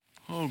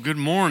Oh, good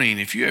morning.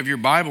 If you have your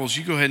Bibles,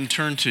 you go ahead and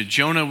turn to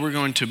Jonah. We're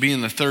going to be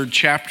in the 3rd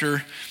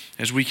chapter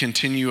as we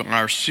continue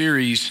our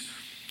series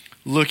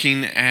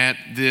looking at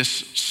this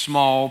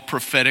small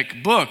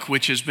prophetic book,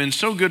 which has been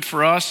so good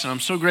for us. And I'm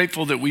so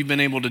grateful that we've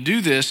been able to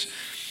do this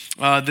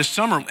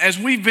summer. As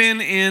we've been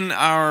in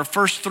our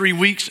first 3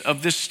 weeks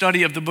of this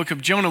study of the book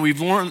of Jonah,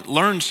 we've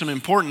learned some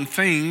important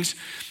things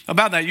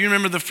about that. You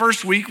remember the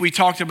first week we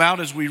talked about,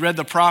 as we read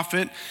the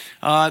prophet,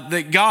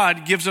 that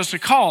God gives us a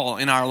call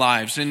in our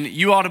lives. And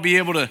you ought to be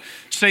able to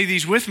say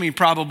these with me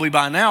probably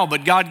by now,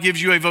 but God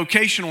gives you a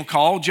vocational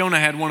call. Jonah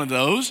had one of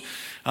those.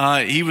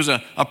 He was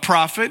a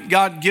prophet.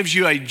 God gives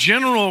you a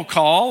general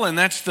call, and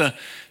that's to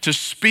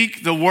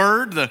speak the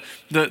word.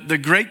 The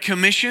Great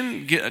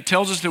Commission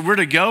tells us that we're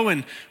to go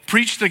and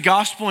preach the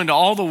gospel into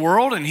all the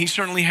world, and he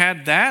certainly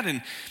had that.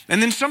 And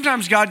then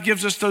sometimes God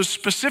gives us those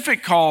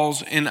specific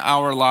calls in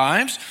our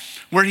lives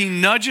where he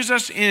nudges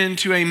us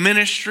into a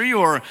ministry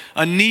or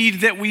a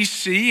need that we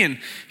see, and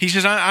he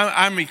says,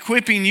 I'm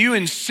equipping you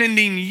and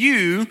sending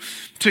you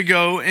to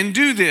go and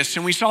do this.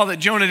 And we saw that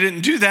Jonah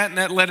didn't do that, and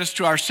that led us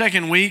to our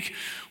second week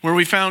where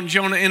we found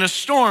Jonah in a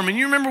storm. And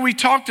you remember we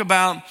talked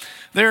about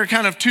there are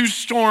kind of 2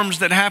 storms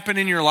that happen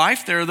in your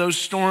life. There are those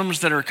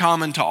storms that are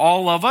common to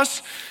all of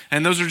us,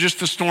 and those are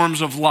just the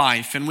storms of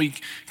life. And we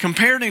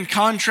compared and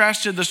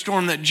contrasted the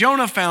storm that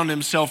Jonah found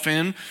himself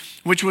in,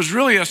 which was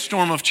really a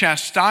storm of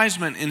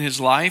chastisement in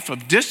his life,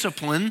 of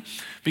discipline,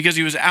 because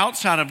he was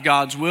outside of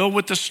God's will,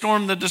 with the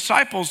storm the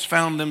disciples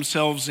found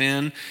themselves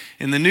in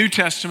the New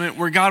Testament,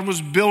 where God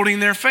was building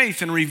their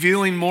faith and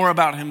revealing more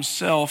about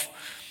himself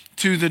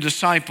to the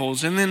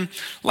disciples. And then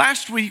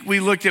last week we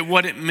looked at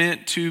what it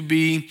meant to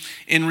be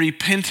in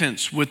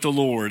repentance with the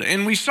Lord.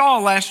 And we saw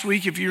last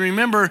week, if you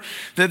remember,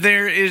 that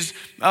there is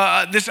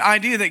this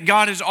idea that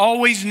God is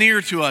always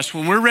near to us.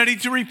 When we're ready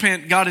to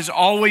repent, God is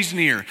always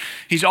near.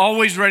 He's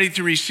always ready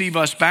to receive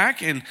us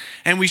back.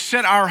 And we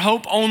set our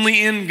hope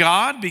only in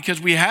God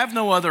because we have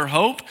no other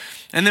hope.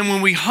 And then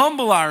when we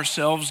humble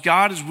ourselves,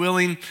 God is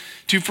willing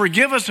to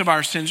forgive us of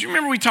our sins. You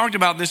remember we talked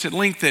about this at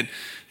length,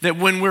 that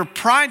when we're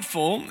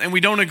prideful and we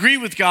don't agree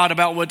with God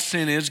about what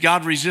sin is,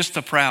 God resists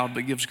the proud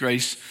but gives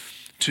grace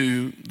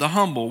to the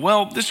humble.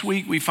 Well, this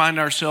week we find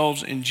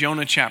ourselves in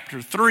Jonah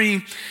chapter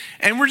 3,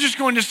 and we're just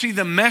going to see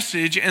the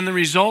message and the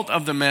result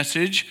of the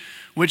message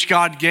which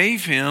God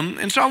gave him.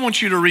 And so I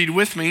want you to read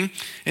with me.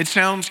 It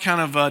sounds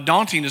kind of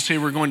daunting to say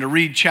we're going to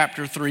read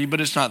chapter 3,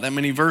 but it's not that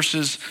many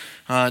verses,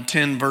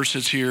 10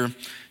 verses here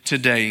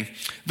today.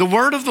 The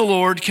word of the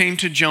Lord came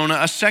to Jonah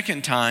a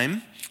second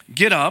time.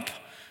 Get up.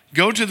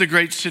 Go to the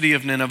great city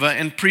of Nineveh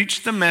and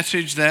preach the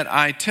message that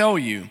I tell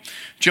you.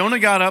 Jonah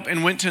got up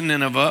and went to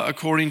Nineveh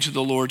according to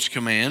the Lord's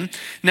command.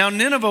 Now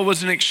Nineveh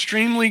was an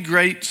extremely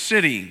great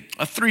city,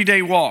 a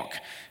 3-day walk.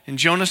 And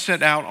Jonah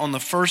set out on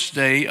the first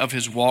day of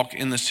his walk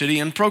in the city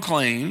and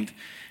proclaimed,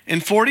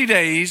 in 40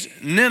 days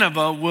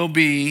Nineveh will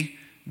be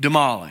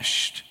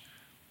demolished.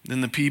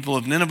 Then the people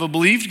of Nineveh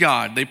believed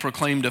God. They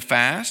proclaimed a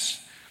fast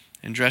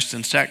and dressed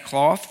in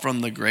sackcloth from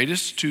the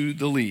greatest to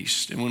the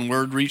least. And when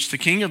word reached the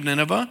king of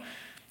Nineveh,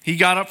 he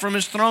got up from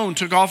his throne,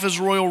 took off his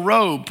royal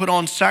robe, put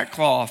on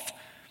sackcloth,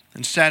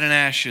 and sat in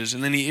ashes.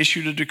 And then he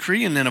issued a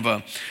decree in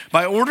Nineveh.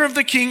 By order of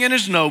the king and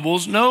his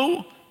nobles,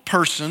 no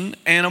person,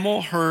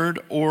 animal, herd,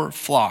 or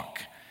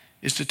flock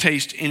is to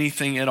taste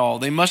anything at all.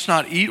 They must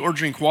not eat or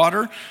drink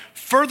water.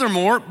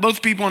 Furthermore,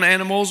 both people and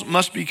animals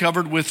must be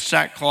covered with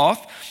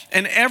sackcloth,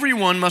 and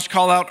everyone must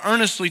call out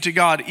earnestly to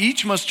God.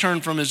 Each must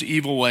turn from his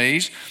evil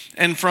ways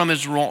and from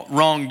his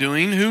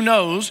wrongdoing. Who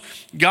knows?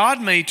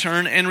 God may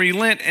turn and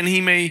relent, and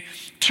he may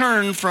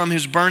turn from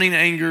his burning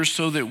anger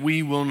so that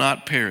we will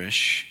not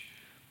perish.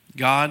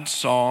 God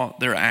saw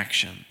their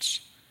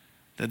actions,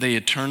 that they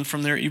had turned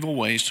from their evil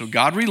ways. So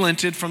God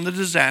relented from the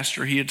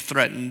disaster he had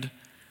threatened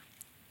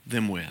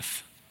them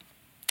with,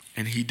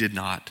 and he did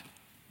not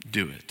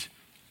do it.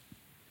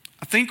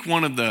 I think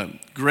one of the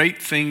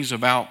great things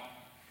about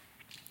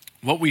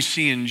what we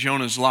see in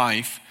Jonah's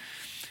life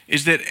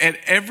is that at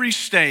every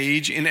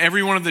stage, in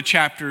every one of the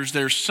chapters,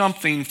 there's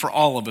something for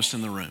all of us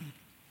in the room.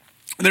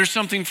 There's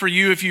something for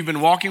you if you've been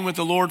walking with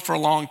the Lord for a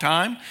long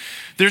time.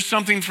 There's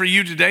something for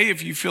you today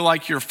if you feel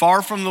like you're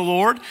far from the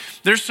Lord.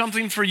 There's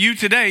something for you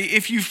today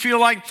if you feel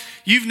like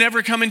you've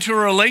never come into a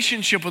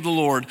relationship with the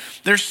Lord.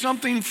 There's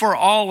something for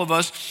all of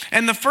us.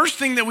 And the first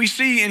thing that we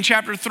see in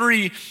chapter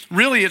 3,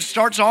 really it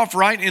starts off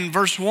right in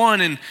verse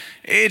 1, and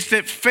it's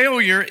that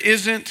failure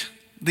isn't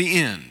the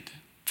end.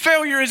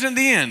 Failure isn't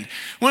the end.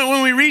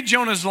 When we read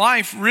Jonah's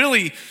life,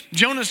 really,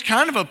 Jonah's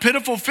kind of a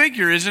pitiful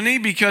figure, isn't he?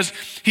 Because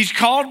he's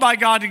called by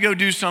God to go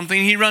do something.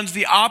 He runs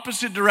the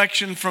opposite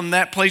direction from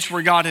that place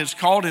where God has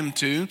called him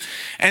to.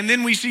 And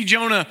then we see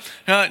Jonah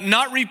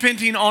not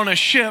repenting on a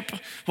ship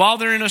while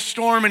they're in a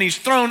storm, and he's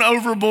thrown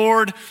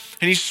overboard,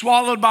 and he's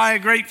swallowed by a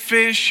great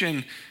fish.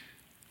 And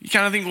you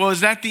kind of think, well,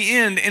 is that the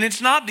end? And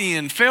it's not the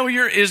end.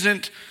 Failure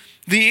isn't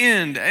the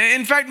end.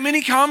 In fact,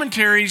 many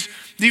commentaries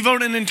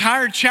devote an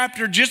entire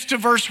chapter just to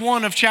verse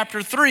 1 of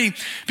chapter 3,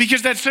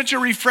 because that's such a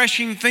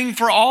refreshing thing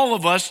for all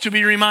of us to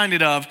be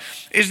reminded of,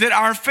 is that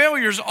our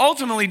failures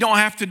ultimately don't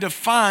have to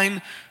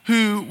define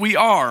who we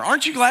are.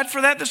 Aren't you glad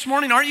for that this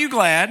morning? Aren't you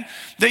glad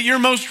that your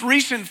most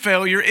recent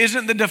failure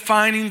isn't the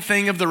defining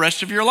thing of the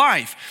rest of your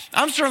life?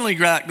 I'm certainly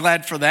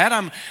glad for that.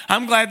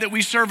 I'm glad that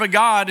we serve a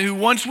God who,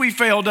 once we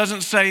fail,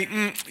 doesn't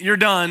say, you're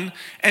done,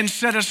 and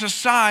set us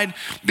aside,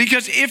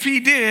 because if he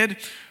did,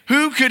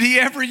 who could he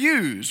ever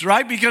use,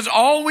 right? Because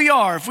all we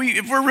are, if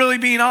we're really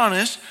being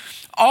honest,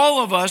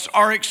 all of us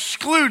are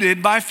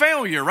excluded by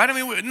failure, right? I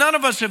mean, none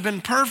of us have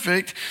been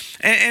perfect.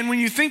 And when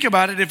you think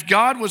about it, if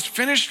God was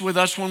finished with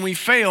us when we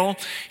fail,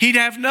 he'd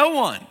have no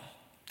one.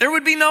 There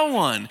would be no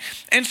one.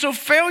 And so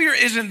failure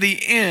isn't the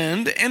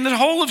end. And the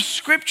whole of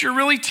Scripture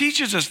really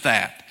teaches us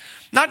that.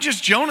 Not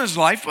just Jonah's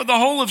life, but the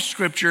whole of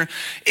Scripture.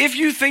 If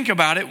you think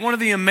about it, one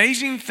of the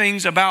amazing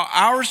things about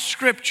our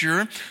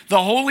Scripture,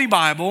 the Holy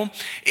Bible,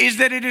 is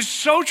that it is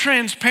so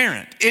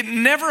transparent. It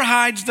never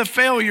hides the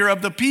failure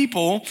of the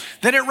people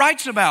that it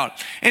writes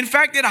about. In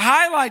fact, it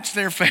highlights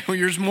their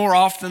failures more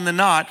often than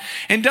not,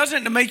 and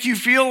doesn't make you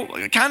feel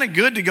kind of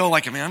good to go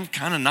like, I'm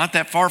kind of not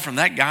that far from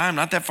that guy. I'm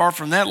not that far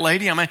from that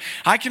lady.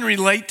 I can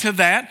relate to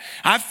that.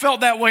 I've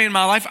felt that way in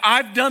my life.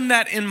 I've done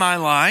that in my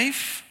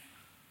life.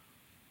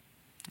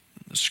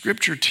 The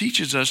Scripture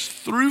teaches us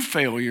through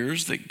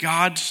failures that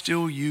God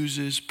still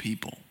uses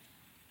people.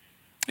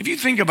 If you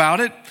think about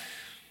it,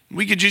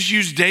 we could just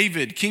use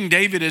David, King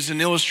David, as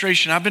an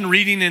illustration. I've been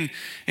reading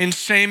in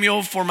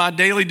Samuel for my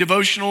daily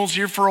devotionals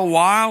here for a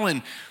while,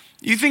 and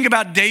you think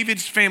about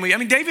David's family. I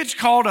mean, David's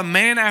called a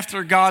man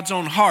after God's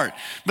own heart.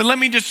 But let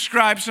me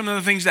describe some of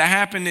the things that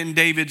happened in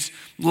David's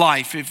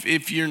life,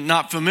 if you're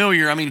not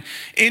familiar. I mean,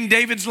 in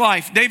David's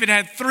life, David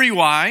had 3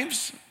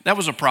 wives. That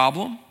was a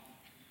problem.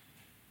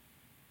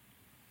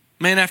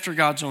 Man after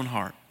God's own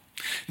heart.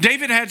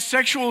 David had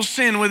sexual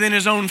sin within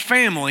his own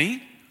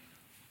family.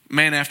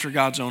 Man after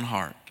God's own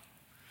heart.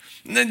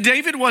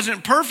 David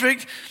wasn't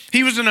perfect.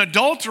 He was an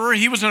adulterer.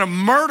 He was a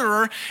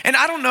murderer. And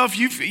I don't know if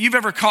you've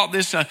ever caught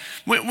this.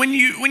 When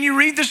you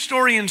read the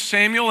story in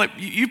Samuel,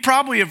 you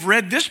probably have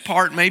read this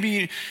part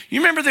maybe.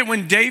 You remember that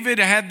when David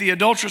had the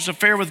adulterous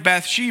affair with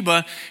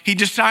Bathsheba, he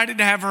decided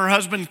to have her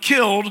husband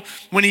killed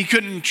when he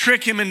couldn't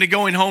trick him into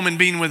going home and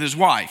being with his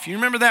wife. You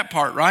remember that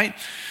part, right?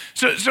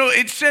 So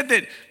it said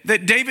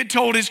that David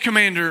told his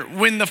commander,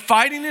 when the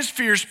fighting is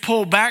fierce,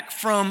 pull back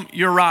from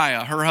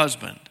Uriah, her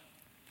husband.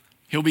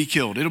 He'll be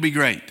killed. It'll be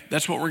great.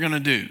 That's what we're going to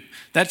do.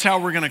 That's how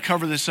we're going to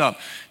cover this up.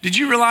 Did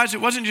you realize it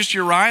wasn't just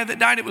Uriah that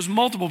died? It was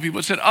multiple people.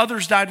 It said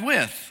others died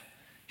with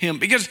him,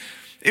 because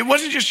it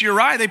wasn't just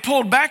Uriah. They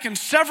pulled back and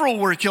several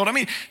were killed. I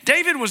mean,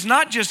 David was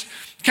not just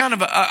kind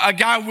of a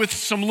guy with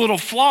some little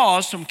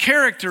flaws, some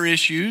character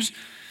issues.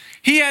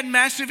 He had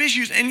massive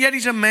issues, and yet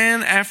he's a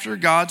man after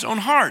God's own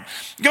heart.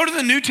 Go to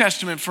the New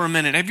Testament for a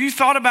minute. Have you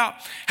thought about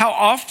how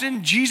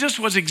often Jesus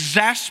was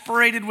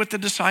exasperated with the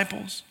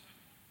disciples?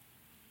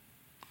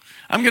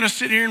 I'm going to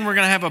sit here and we're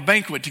going to have a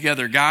banquet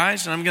together,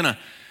 guys, and I'm going to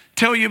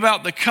tell you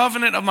about the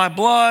covenant of my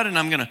blood, and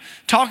I'm going to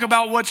talk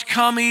about what's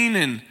coming.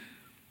 And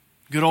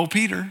good old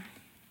Peter,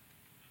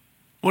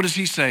 what does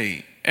he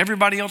say?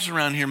 Everybody else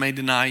around here may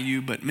deny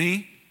you, but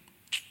me,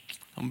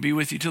 I'm going to be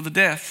with you till the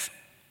death.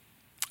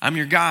 I'm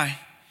your guy.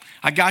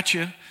 I got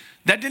you.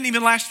 That didn't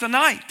even last the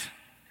night.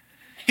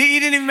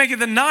 He didn't even make it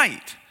the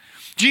night.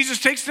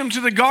 Jesus takes them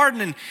to the garden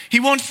and he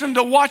wants them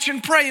to watch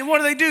and pray. And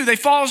what do? They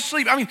fall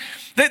asleep. I mean,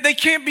 they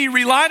can't be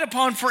relied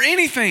upon for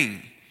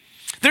anything.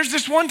 There's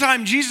this one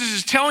time Jesus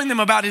is telling them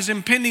about his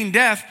impending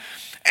death,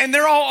 and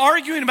they're all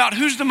arguing about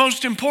who's the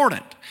most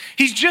important.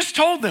 He's just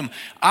told them,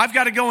 I've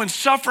got to go and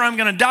suffer. I'm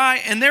going to die.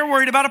 And they're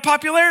worried about a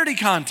popularity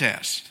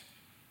contest.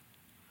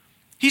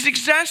 He's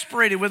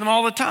exasperated with them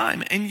all the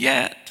time. And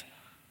yet,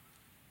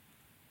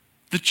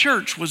 the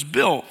church was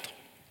built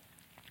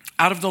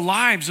out of the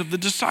lives of the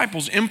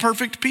disciples,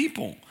 imperfect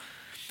people.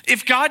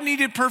 If God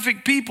needed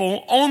perfect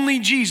people, only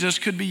Jesus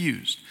could be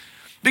used.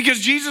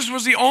 Because Jesus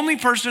was the only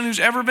person who's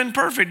ever been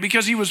perfect,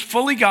 because he was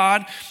fully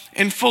God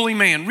and fully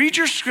man. Read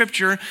your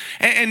Scripture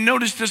and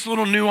notice this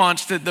little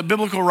nuance that the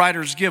biblical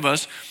writers give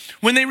us.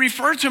 When they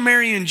refer to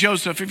Mary and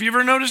Joseph, have you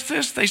ever noticed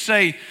this? They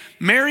say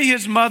Mary,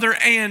 his mother,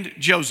 and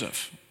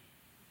Joseph.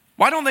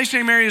 Why don't they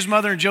say Mary, his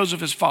mother, and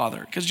Joseph, his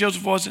father? Because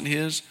Joseph wasn't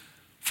his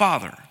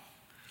father.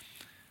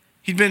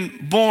 He'd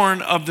been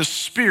born of the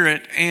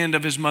Spirit and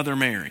of his mother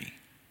Mary.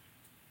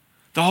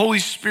 The Holy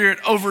Spirit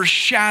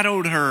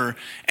overshadowed her,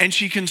 and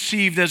she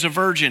conceived as a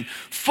virgin.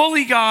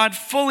 Fully God,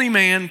 fully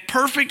man,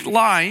 perfect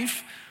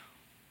life.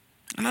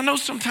 And I know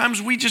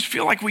sometimes we just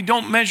feel like we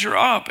don't measure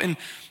up. And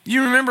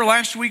you remember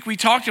last week we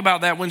talked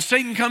about that. When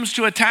Satan comes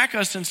to attack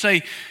us and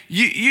say,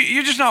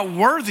 you're just not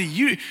worthy.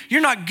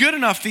 You're not good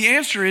enough. The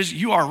answer is,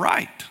 you are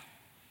right.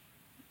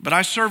 But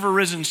I serve a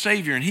risen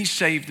Savior, and he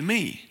saved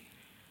me.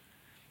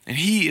 And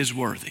he is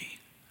worthy.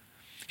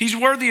 He's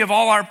worthy of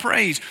all our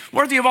praise,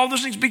 worthy of all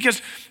those things,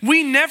 because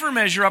we never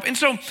measure up. And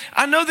so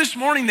I know this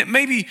morning that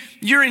maybe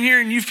you're in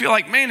here and you feel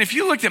like, man, if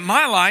you looked at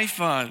my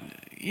life,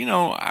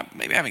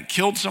 maybe I haven't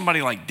killed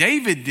somebody like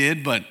David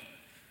did, but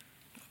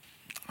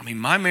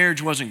my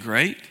marriage wasn't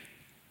great.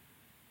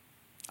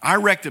 I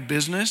wrecked a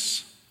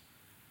business.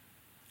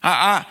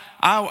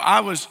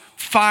 I was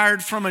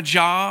fired from a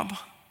job.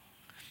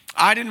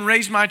 I didn't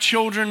raise my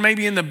children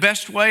maybe in the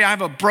best way. I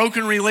have a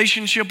broken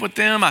relationship with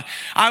them.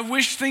 I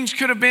wish things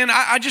could have been.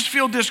 I just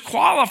feel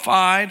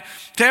disqualified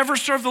to ever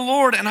serve the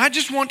Lord. And I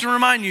just want to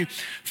remind you,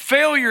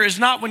 failure is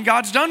not when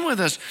God's done with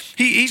us.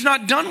 He's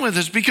not done with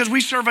us because we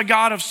serve a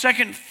God of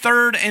second,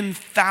 third, and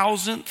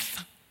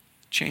thousandth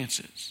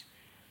chances.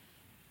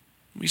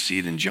 We see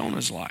it in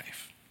Jonah's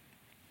life.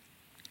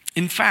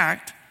 In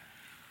fact,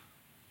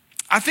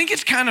 I think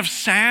it's kind of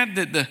sad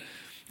that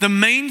the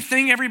main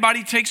thing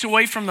everybody takes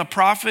away from the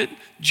prophet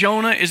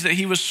Jonah is that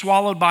he was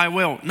swallowed by a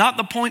whale. Not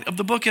the point of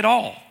the book at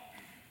all.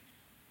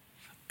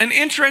 An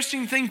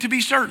interesting thing to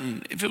be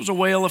certain. If it was a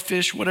whale, a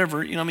fish,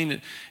 whatever,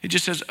 it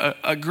just says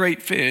a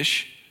great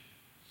fish.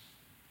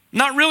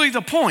 Not really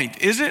the point,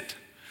 is it?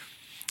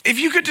 If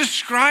you could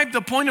describe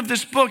the point of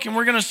this book, and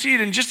we're going to see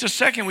it in just a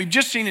second. We've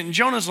just seen it in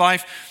Jonah's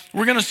life.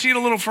 We're going to see it a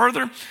little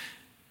further.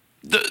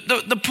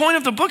 The point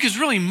of the book is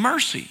really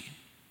mercy.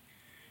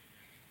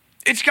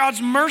 It's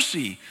God's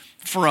mercy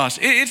for us.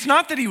 It's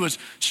not that he was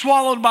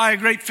swallowed by a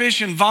great fish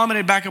and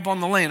vomited back up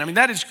on the land.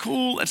 That is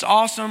cool. It's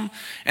awesome.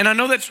 And I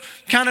know that's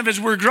kind of as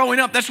we're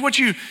growing up, that's what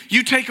you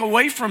take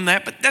away from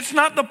that, but that's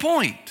not the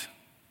point.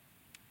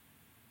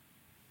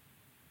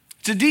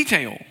 It's a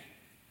detail.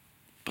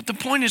 But the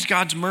point is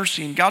God's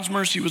mercy, and God's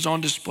mercy was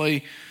on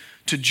display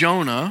to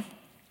Jonah.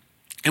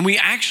 And we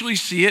actually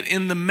see it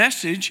in the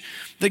message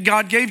that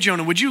God gave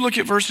Jonah. Would you look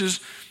at verses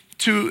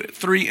 2,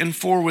 3, and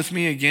 4 with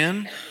me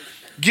again?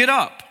 Get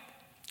up,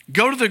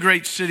 go to the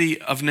great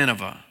city of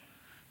Nineveh.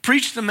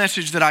 Preach the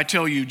message that I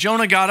tell you.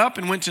 Jonah got up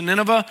and went to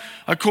Nineveh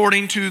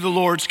according to the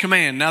Lord's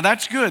command. Now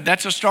that's good.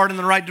 That's a start in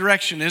the right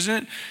direction,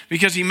 isn't it?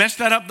 Because he messed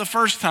that up the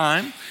first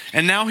time,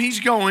 and now he's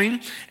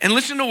going. And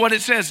listen to what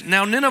it says.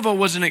 Now Nineveh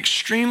was an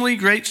extremely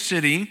great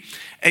city,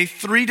 a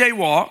 3-day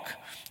walk.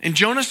 And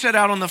Jonah set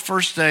out on the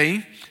first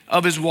day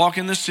of his walk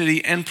in the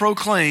city and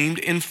proclaimed,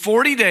 in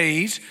 40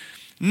 days,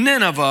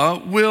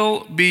 Nineveh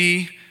will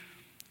be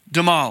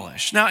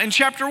demolished. Now in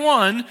chapter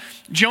 1,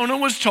 Jonah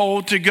was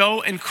told to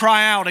go and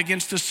cry out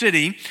against the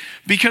city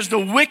because the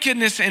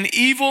wickedness and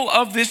evil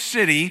of this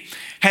city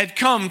had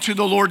come to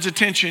the Lord's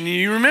attention.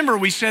 You remember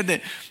we said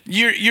that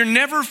you're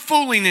never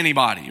fooling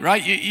anybody,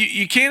 right?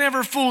 You can't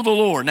ever fool the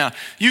Lord. Now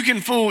you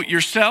can fool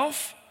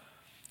yourself,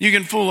 you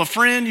can fool a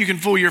friend, you can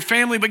fool your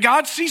family, but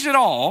God sees it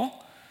all.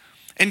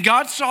 And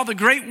God saw the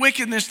great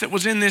wickedness that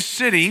was in this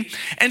city.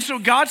 And so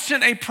God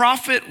sent a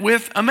prophet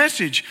with a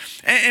message.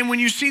 And when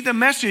you see the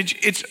message,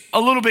 it's a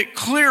little bit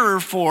clearer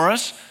for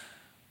us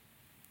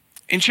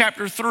in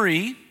chapter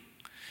 3.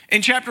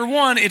 In chapter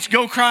 1, it's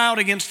go cry out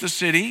against the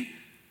city.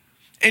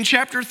 In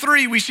chapter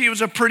 3, we see it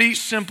was a pretty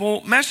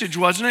simple message,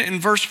 wasn't it? In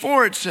verse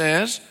 4, it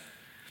says,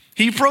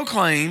 he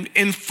proclaimed,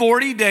 in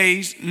 40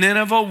 days,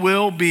 Nineveh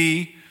will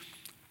be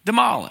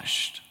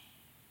demolished.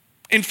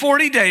 In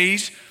 40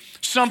 days,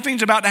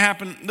 something's about to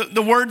happen.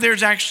 The word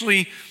there's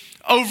actually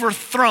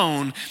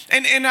overthrown.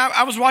 And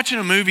I was watching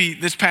a movie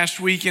this past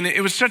week, and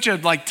it was such a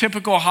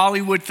typical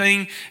Hollywood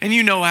thing. And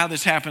you know how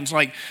this happens.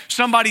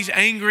 Somebody's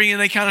angry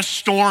and they kind of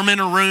storm in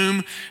a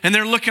room and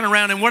they're looking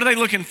around, and what are they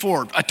looking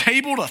for? A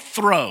table to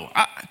throw.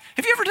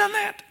 Have you ever done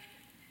that?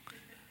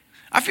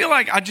 I feel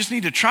like I just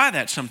need to try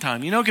that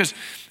sometime, because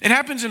it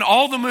happens in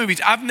all the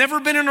movies. I've never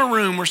been in a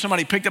room where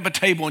somebody picked up a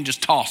table and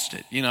just tossed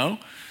it,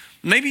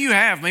 Maybe you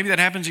have. Maybe that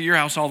happens at your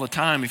house all the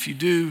time. If you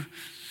do, you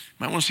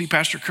might want to see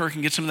Pastor Kirk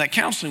and get some of that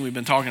counseling we've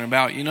been talking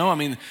about,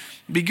 it'd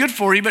be good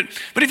for you. But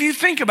if you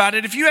think about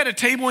it, if you had a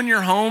table in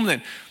your home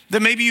that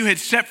maybe you had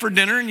set for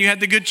dinner and you had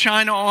the good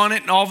china on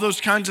it and all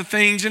those kinds of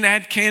things, and it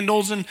had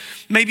candles and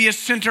maybe a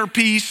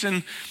centerpiece,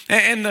 and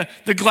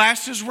the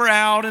glasses were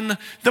out, and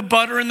the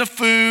butter and the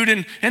food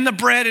and the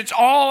bread, it's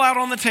all out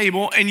on the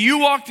table, and you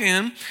walked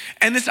in,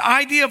 and this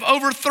idea of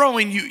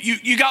overthrowing,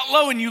 you got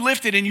low and you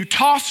lifted and you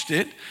tossed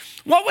it.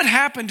 What would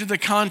happen to the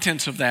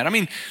contents of that?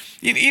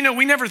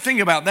 We never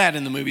think about that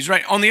in the movies,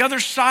 right? On the other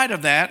side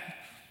of that,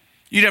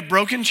 you'd have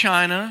broken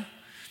china,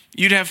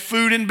 you'd have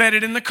food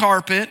embedded in the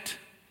carpet,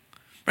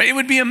 right? It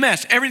would be a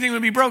mess. Everything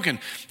would be broken.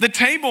 The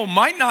table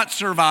might not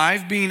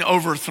survive being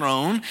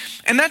overthrown,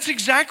 and that's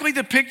exactly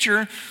the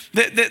picture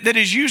that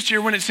is used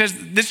here when it says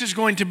this is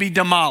going to be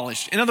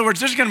demolished. In other words,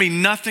 there's going to be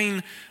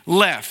nothing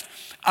left.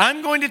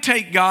 I'm going to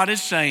take, God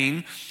is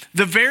saying,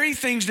 the very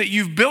things that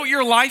you've built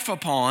your life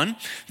upon,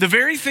 the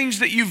very things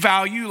that you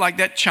value, like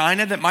that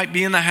china that might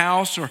be in the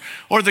house,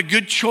 or the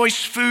good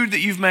choice food that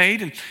you've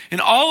made,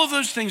 and all of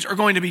those things are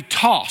going to be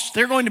tossed.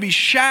 They're going to be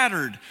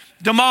shattered,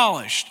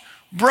 demolished,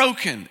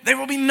 broken. There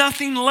will be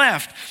nothing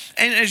left.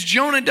 And as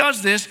Jonah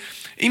does this,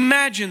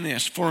 imagine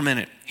this for a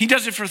minute. He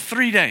does it for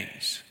 3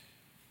 days,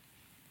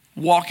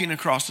 walking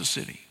across the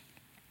city.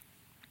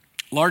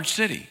 Large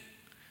city,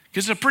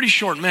 because it's a pretty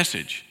short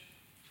message.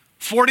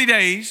 40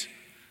 days,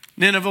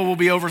 Nineveh will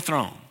be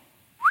overthrown.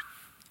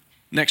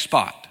 Next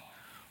spot.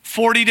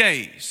 40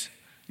 days,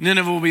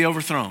 Nineveh will be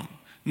overthrown.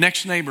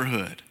 next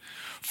neighborhood.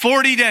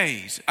 40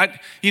 days.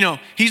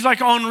 He's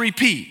like on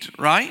repeat,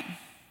 right?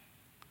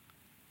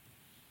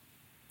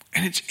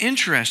 And it's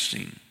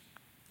interesting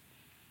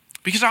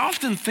because I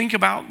often think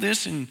about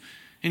this in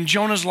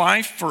Jonah's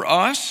life for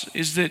us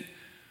is that,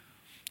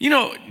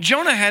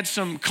 Jonah had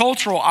some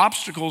cultural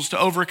obstacles to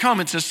overcome.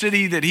 It's a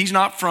city that he's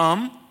not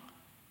from.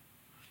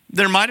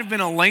 There might have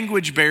been a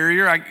language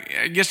barrier.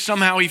 I guess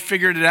somehow he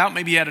figured it out.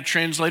 Maybe he had a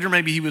translator.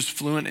 Maybe he was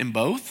fluent in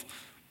both.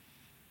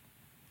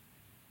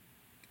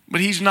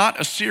 But he's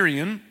not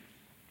Assyrian.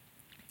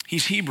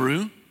 He's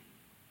Hebrew.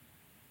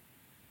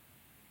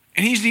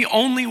 And he's the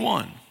only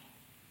one.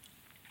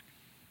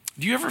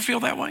 Do you ever feel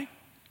that way?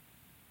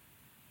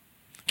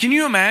 Can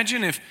you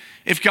imagine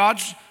if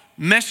God's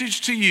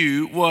message to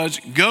you was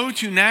go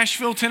to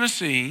Nashville,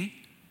 Tennessee,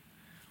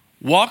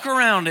 walk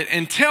around it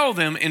and tell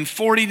them in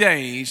 40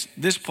 days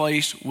this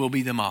place will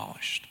be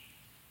demolished?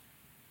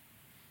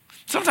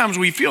 Sometimes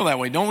we feel that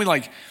way, don't we?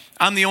 Like,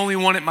 I'm the only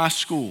one at my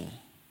school.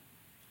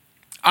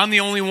 I'm the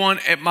only one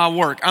at my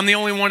work. I'm the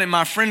only one in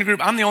my friend group.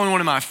 I'm the only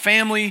one in my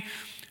family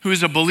who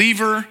is a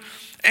believer.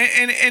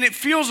 And it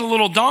feels a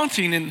little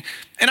daunting. And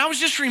I was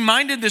just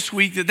reminded this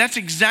week that that's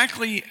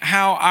exactly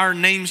how our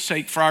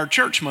namesake for our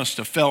church must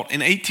have felt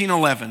in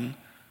 1811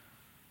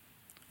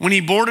 when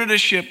he boarded a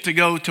ship to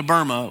go to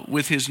Burma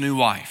with his new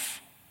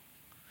wife.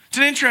 It's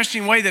an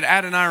interesting way that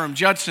Adoniram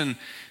Judson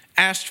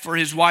asked for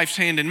his wife's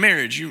hand in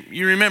marriage.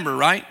 You remember,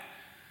 right?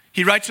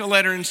 He writes a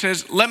letter and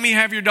says, let me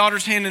have your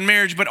daughter's hand in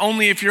marriage, but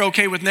only if you're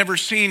okay with never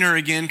seeing her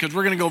again, because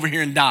we're going to go over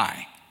here and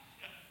die.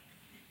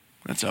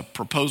 That's a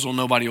proposal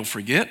nobody will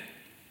forget.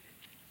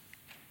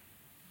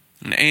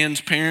 And Anne's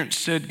parents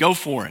said, go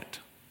for it.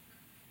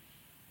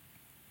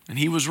 And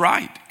he was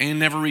right. Anne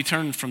never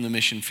returned from the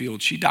mission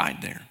field. She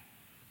died there.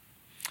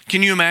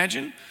 Can you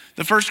imagine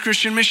the first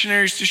Christian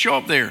missionaries to show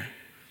up there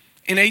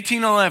in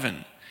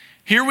 1811?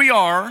 Here we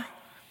are,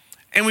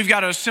 and we've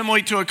got to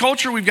assimilate to a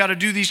culture. We've got to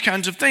do these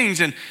kinds of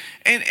things. And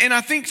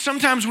I think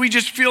sometimes we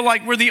just feel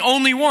like we're the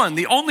only one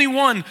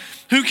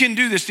who can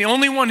do this, the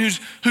only one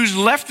who's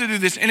left to do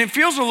this. And it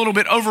feels a little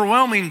bit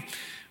overwhelming.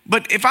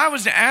 But if I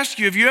was to ask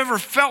you, have you ever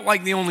felt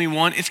like the only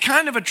one? It's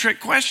kind of a trick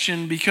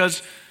question,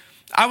 because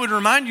I would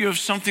remind you of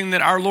something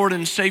that our Lord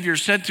and Savior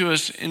said to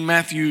us in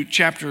Matthew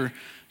chapter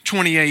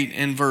 28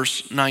 and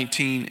verse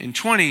 19 and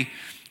 20,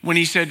 when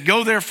he said,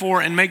 go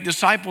therefore and make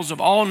disciples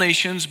of all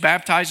nations,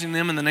 baptizing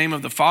them in the name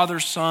of the Father,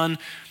 Son,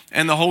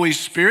 and the Holy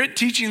Spirit,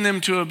 teaching them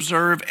to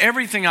observe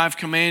everything I've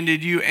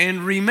commanded you.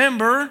 And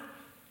remember,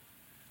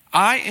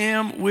 I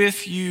am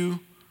with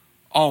you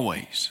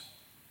always.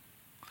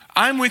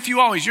 I'm with you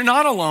always. You're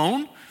not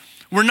alone.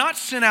 We're not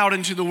sent out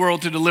into the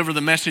world to deliver the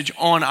message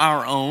on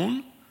our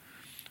own.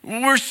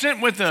 We're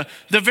sent with the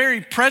very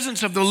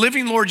presence of the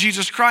living Lord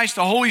Jesus Christ,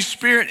 the Holy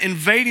Spirit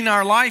invading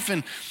our life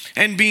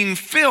and being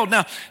filled.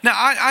 Now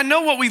I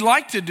know what we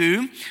like to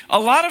do. A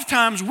lot of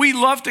times we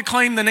love to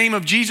claim the name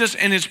of Jesus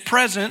and his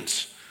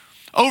presence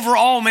over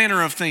all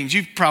manner of things.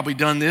 You've probably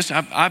done this.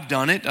 I've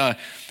done it.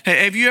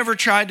 Have you ever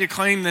tried to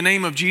claim the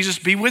name of Jesus?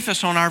 Be with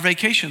us on our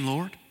vacation,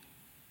 Lord.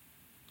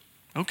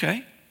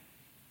 Okay.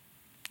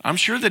 I'm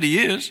sure that he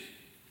is.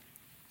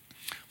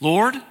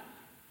 Lord,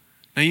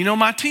 now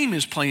my team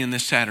is playing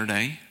this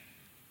Saturday.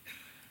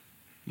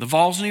 The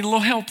Vols need a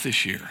little help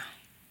this year.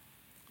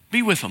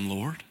 Be with them,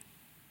 Lord.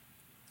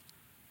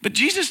 But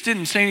Jesus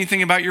didn't say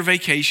anything about your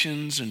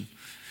vacations, and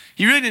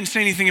he really didn't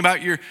say anything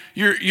about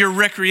your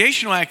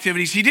recreational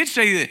activities. He did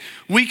say that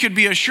we could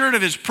be assured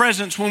of his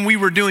presence when we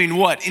were doing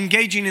what?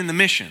 Engaging in the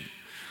mission.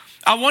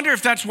 I wonder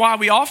if that's why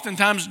we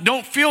oftentimes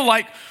don't feel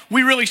like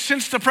we really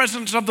sense the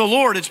presence of the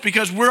Lord. It's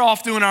because we're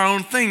off doing our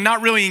own thing,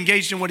 not really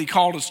engaged in what he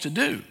called us to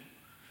do.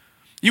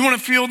 You want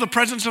to feel the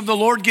presence of the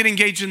Lord? Get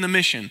engaged in the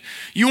mission.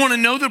 You want to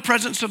know the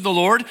presence of the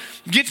Lord?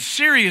 Get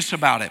serious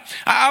about it.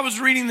 I was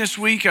reading this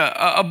week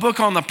a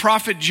book on the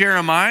prophet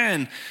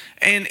Jeremiah,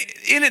 and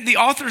in it the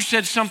author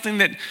said something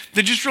that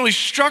just really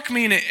struck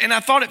me, and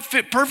I thought it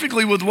fit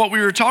perfectly with what we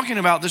were talking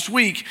about this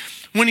week,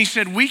 when he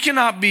said, we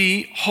cannot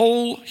be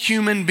whole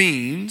human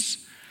beings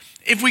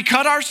if we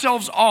cut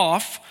ourselves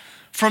off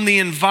from the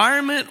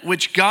environment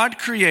which God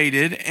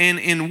created and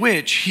in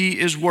which he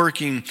is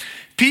working.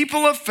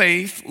 People of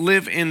faith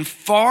live in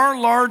far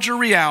larger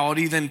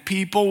reality than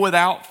people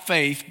without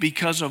faith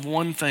because of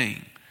one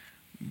thing: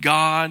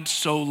 God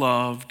so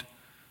loved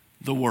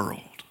the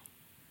world.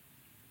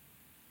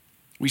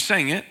 We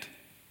sang it.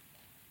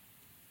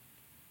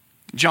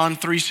 John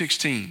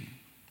 3:16.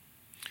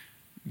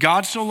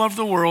 God so loved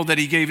the world that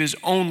he gave his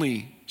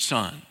only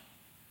Son,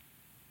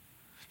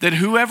 that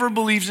whoever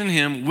believes in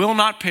him will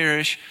not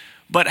perish,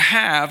 but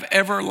have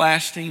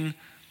everlasting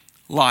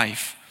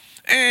life.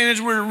 And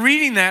as we're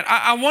reading that,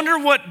 I wonder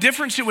what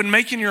difference it would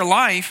make in your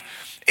life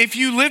if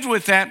you lived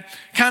with that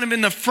kind of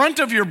in the front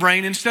of your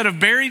brain instead of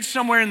buried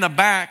somewhere in the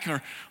back,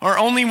 or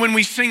only when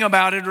we sing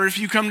about it, or if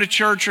you come to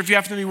church, or if you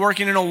have to be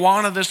working in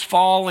Awana this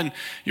fall and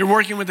you're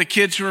working with the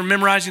kids who are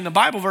memorizing the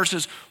Bible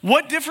verses.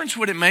 What difference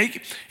would it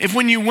make if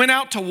when you went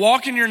out to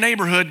walk in your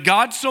neighborhood,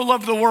 God so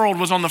loved the world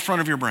was on the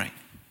front of your brain?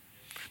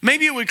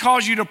 Maybe it would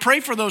cause you to pray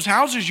for those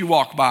houses you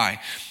walk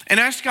by and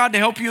ask God to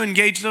help you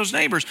engage those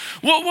neighbors.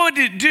 What would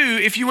it do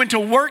if you went to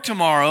work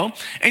tomorrow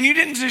and you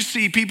didn't just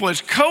see people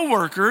as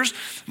coworkers,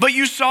 but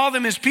you saw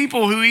them as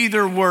people who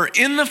either were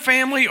in the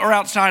family or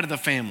outside of the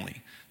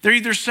family? They're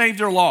either saved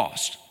or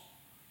lost.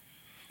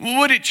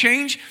 Would it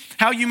change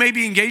how you may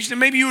be engaged? And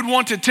maybe you would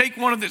want to take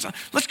one of this.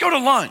 Let's go to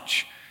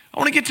lunch. I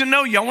want to get to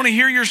know you. I want to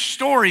hear your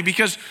story,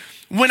 because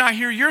when I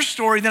hear your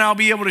story, then I'll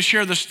be able to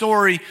share the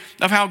story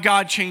of how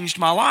God changed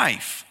my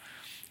life.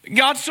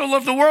 God so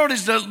loved the world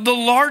is the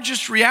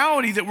largest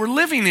reality that we're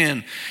living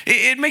in.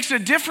 It makes a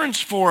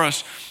difference for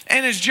us.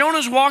 And as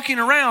Jonah's walking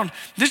around,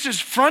 this is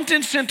front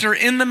and center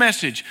in the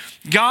message.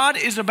 God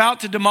is about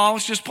to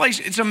demolish this place.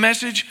 It's a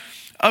message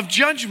of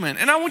judgment.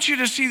 And I want you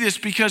to see this,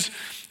 because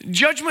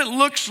judgment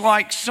looks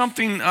like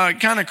something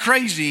kind of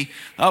crazy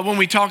when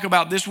we talk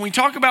about this. When we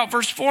talk about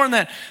verse 4 and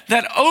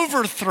that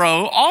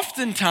overthrow,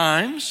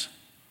 oftentimes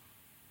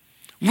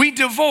we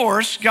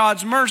divorce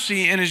God's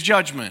mercy and his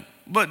judgment.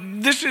 But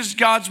this is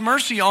God's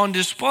mercy on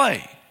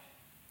display.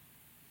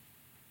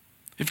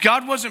 If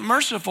God wasn't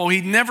merciful,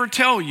 he'd never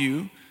tell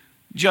you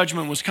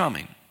judgment was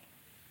coming.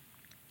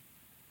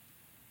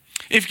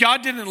 If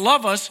God didn't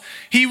love us,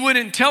 he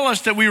wouldn't tell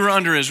us that we were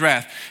under his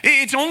wrath.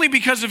 It's only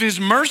because of his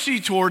mercy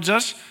towards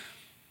us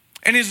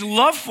and his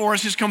love for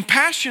us, his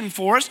compassion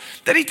for us,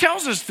 that he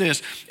tells us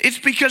this. It's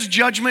because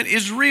judgment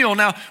is real.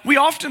 Now, we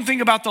often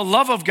think about the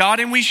love of God,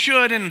 and we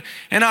should, and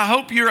I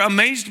hope you're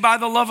amazed by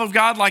the love of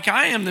God like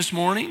I am this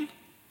morning.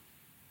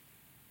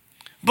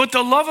 But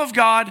the love of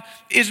God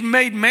is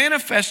made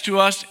manifest to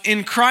us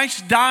in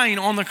Christ dying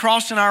on the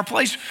cross in our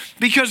place,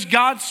 because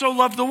God so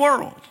loved the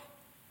world.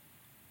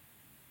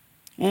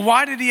 Well,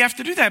 why did he have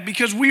to do that?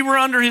 Because we were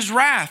under his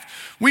wrath.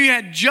 We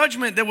had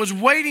judgment that was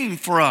waiting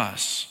for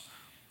us.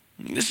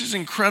 This is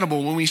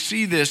incredible when we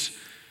see this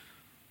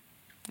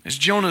as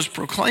Jonah's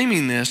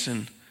proclaiming this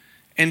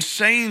and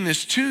saying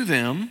this to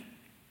them.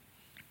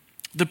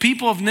 The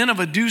people of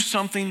Nineveh do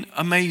something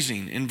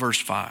amazing in verse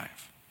 5.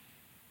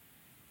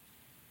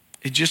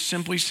 It just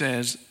simply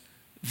says,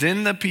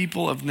 then the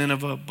people of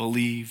Nineveh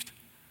believed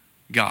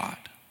God.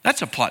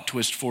 That's a plot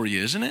twist for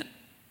you, isn't it?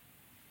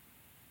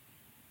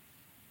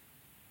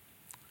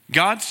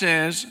 God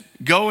says,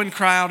 go and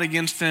cry out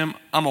against them.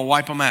 I'm going to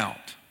wipe them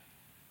out.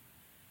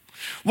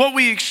 What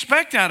we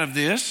expect out of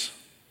this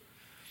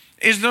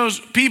is those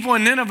people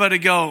in Nineveh to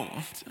go,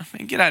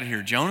 man, get out of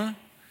here, Jonah.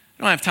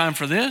 I don't have time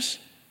for this.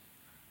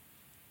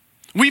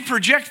 We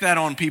project that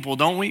on people,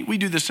 don't we? We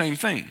do the same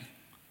thing.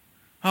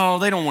 Oh,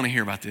 they don't want to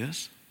hear about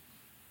this.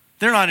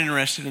 They're not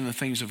interested in the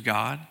things of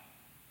God.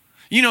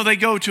 You know, they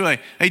go to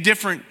a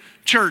different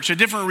church, a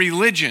different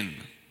religion.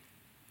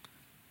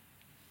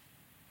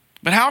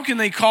 But how can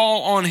they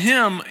call on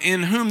him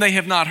in whom they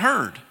have not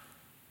heard?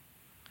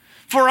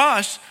 For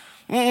us,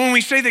 when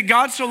we say that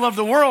God so loved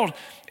the world,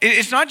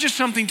 it's not just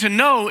something to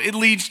know, it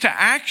leads to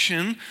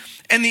action.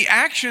 And the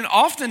action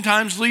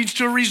oftentimes leads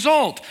to a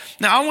result.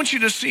 Now, I want you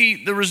to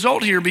see the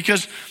result here,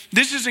 because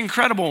this is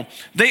incredible.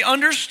 They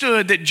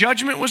understood that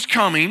judgment was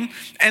coming,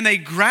 and they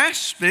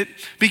grasped it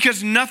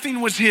because nothing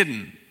was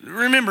hidden.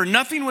 Remember,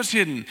 nothing was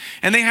hidden.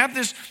 And they have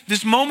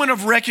this moment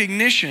of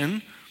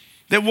recognition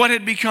that what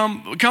had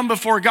come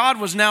before God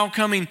was now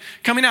coming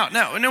out.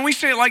 Now we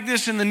say it like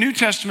this in the New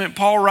Testament.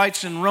 Paul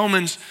writes in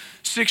Romans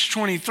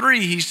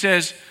 6:23, he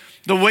says,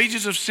 the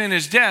wages of sin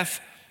is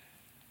death,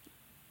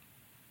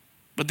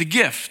 but the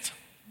gift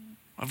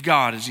of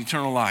God is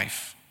eternal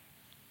life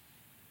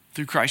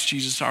through Christ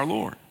Jesus our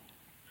Lord.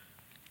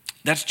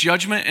 That's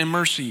judgment and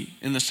mercy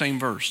in the same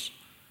verse.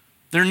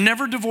 They're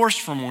never divorced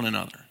from one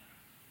another.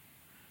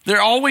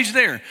 They're always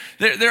there.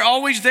 They're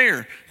always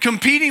there,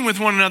 competing with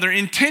one another,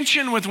 in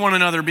tension with one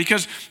another,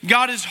 because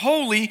God is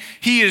holy,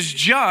 he is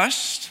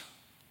just.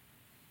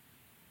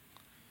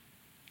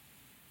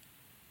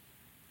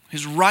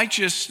 His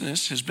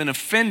righteousness has been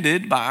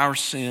offended by our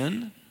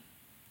sin.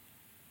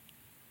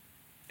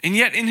 And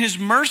yet in his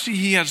mercy,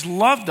 he has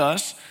loved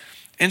us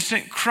and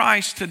sent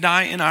Christ to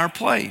die in our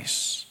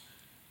place.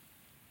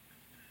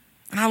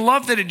 And I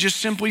love that it just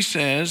simply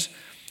says,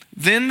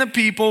 then the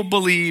people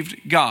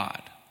believed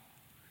God.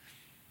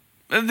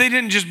 They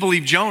didn't just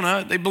believe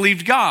Jonah, they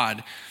believed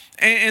God.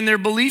 And their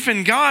belief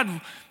in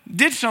God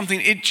did something.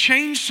 It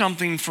changed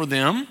something for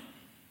them.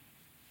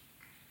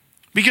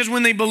 Because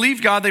when they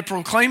believed God, they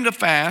proclaimed a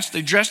fast.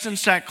 They dressed in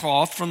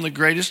sackcloth, from the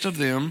greatest of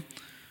them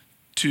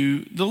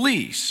to the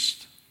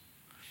least.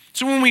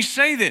 So when we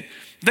say that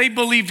they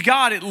believed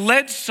God, it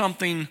led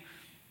something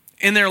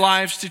in their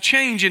lives to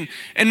change.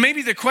 And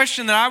maybe the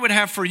question that I would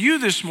have for you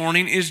this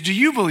morning is, do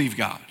you believe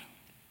God?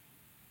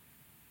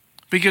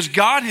 Because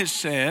God has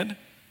said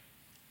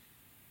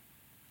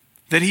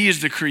that he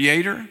is the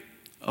creator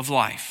of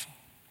life.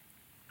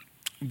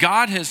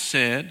 God has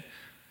said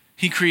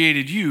he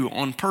created you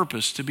on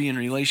purpose to be in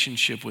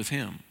relationship with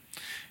him.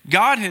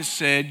 God has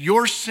said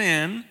your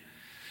sin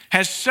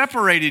has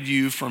separated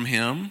you from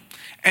him,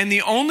 and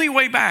the only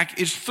way back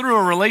is through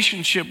a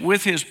relationship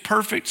with his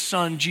perfect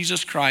son,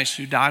 Jesus Christ,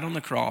 who died on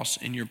the cross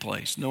in your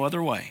place. No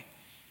other way.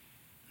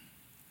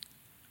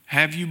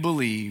 have you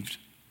believed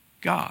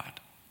God?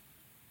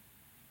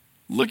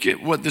 Look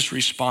at what this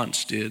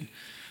response did.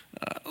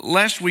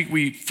 Last week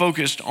we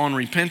focused on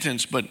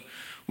repentance, but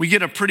we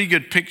get a pretty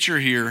good picture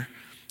here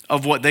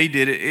of what they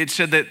did. It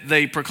said that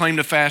they proclaimed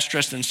a fast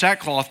dressed in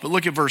sackcloth, but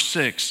look at verse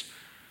 6.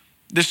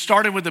 This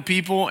started with the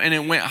people and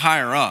it went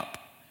higher up,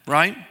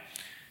 right?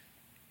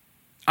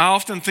 I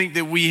often think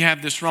that we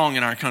have this wrong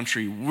in our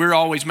country. We're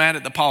always mad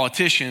at the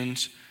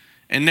politicians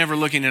and never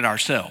looking at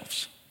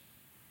ourselves.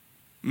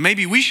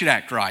 Maybe we should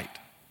act right.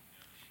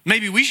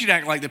 Maybe we should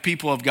act like the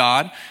people of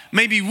God.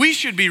 Maybe we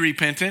should be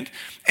repentant.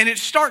 And it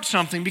starts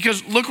something,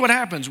 because look what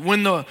happens.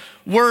 When the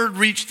word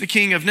reached the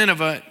king of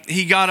Nineveh,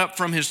 he got up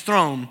from his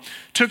throne,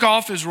 took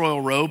off his royal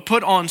robe,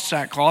 put on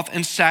sackcloth,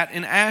 and sat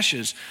in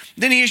ashes.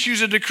 Then he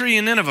issues a decree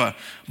in Nineveh.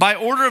 By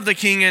order of the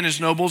king and his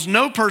nobles,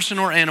 no person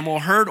or animal,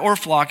 herd or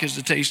flock is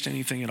to taste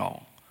anything at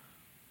all.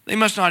 They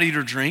must not eat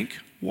or drink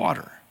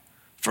water.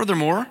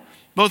 Furthermore,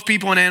 both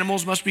people and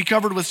animals must be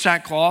covered with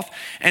sackcloth,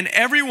 and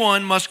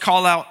everyone must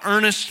call out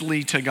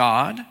earnestly to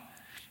God,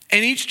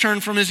 and each turn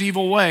from his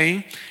evil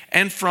way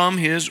and from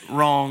his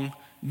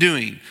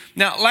wrongdoing.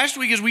 Now, last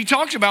week as we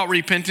talked about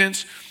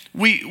repentance,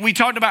 we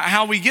talked about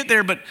how we get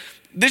there, but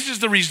this is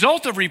the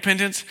result of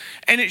repentance,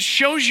 and it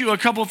shows you a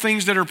couple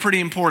things that are pretty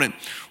important.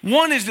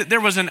 One is that there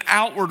was an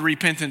outward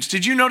repentance.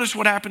 Did you notice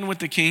what happened with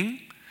the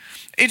king?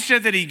 It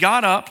said that he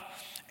got up,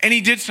 and he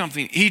did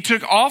something. He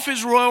took off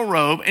his royal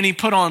robe and he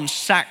put on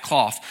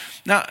sackcloth.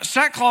 Now,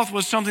 sackcloth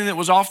was something that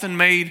was often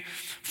made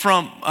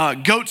from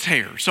goat's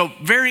hair. So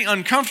very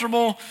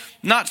uncomfortable,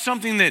 not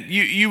something that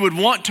you would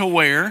want to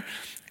wear.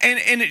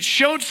 And it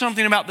showed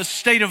something about the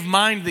state of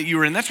mind that you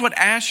were in. That's what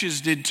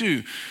ashes did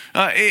too.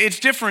 It's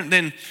different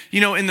than,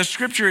 in the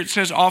scripture it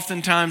says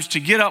oftentimes to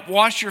get up,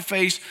 wash your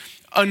face,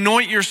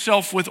 anoint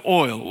yourself with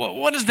oil.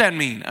 What does that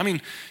mean? I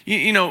mean,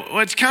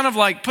 it's kind of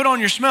like put on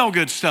your smell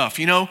good stuff,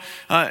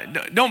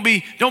 Don't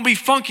be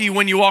funky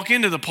when you walk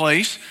into the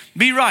place.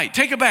 Be right.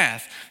 Take a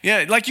bath.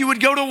 Yeah, like you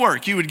would go to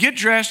work. You would get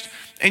dressed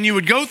and you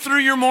would go through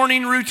your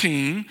morning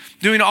routine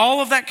doing all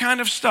of that kind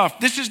of stuff.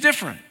 This is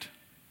different.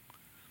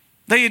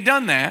 They had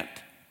done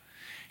that.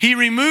 He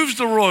removes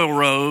the royal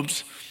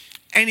robes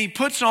and he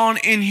puts on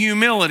in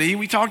humility.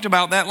 We talked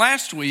about that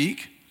last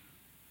week.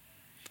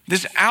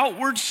 This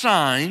outward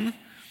sign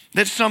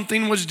that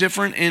something was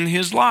different in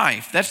his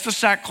life. That's the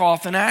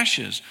sackcloth and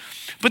ashes.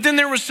 But then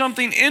there was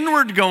something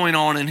inward going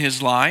on in his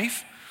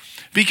life,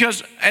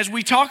 because as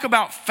we talk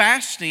about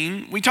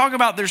fasting, we talk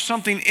about there's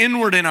something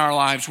inward in our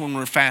lives when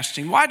we're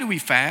fasting. Why do we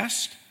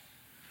fast?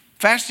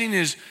 Fasting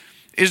is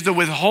the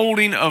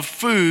withholding of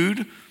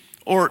food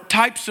or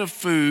types of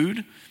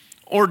food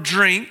or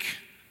drink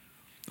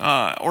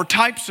or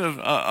types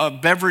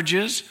of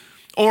beverages,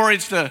 or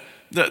it's the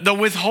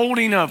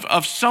withholding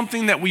of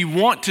something that we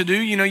want to do.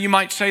 You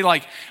might say,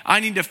 like, I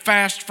need to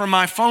fast from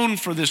my phone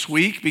for this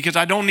week because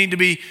I don't need to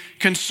be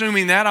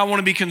consuming that. I want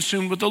to be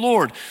consumed with the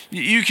Lord.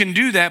 You can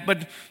do that,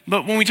 but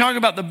when we talk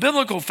about the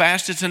biblical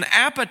fast, it's an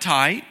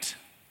appetite,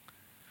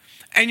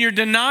 and you're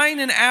denying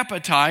an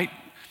appetite,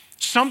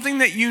 something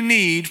that you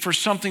need for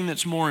something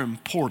that's more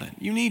important.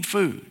 You need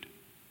food.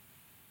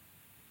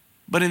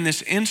 But in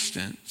this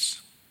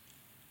instance,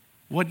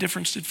 what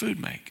difference did food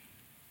make?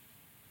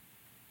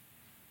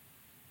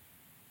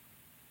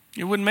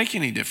 It wouldn't make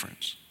any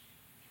difference.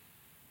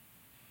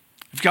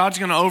 If God's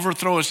going to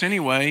overthrow us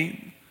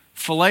anyway,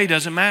 filet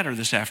doesn't matter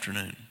this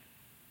afternoon.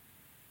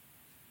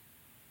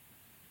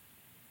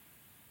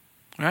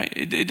 Right?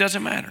 It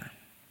doesn't matter.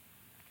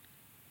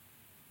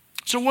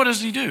 So what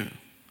does he do?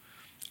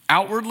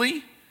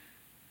 Outwardly,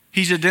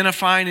 he's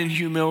identifying in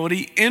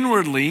humility.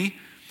 Inwardly,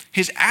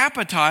 his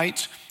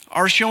appetites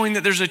are showing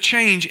that there's a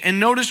change. And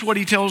notice what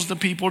he tells the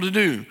people to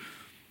do.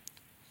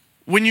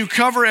 When you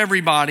cover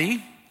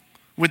everybody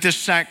with this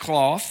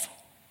sackcloth,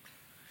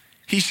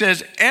 he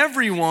says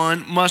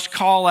everyone must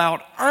call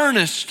out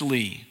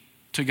earnestly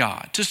to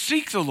God, to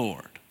seek the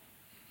Lord.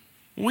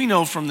 We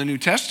know from the New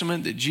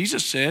Testament that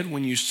Jesus said,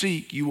 when you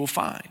seek, you will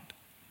find.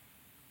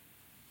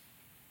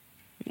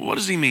 What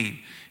does he mean?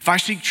 If I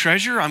seek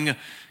treasure, I'm going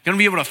to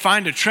be able to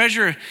find a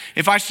treasure.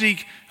 If I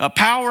seek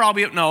power, I'll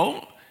be able.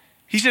 No.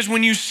 He says,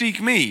 when you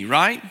seek me,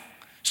 right?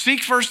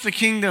 Seek first the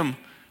kingdom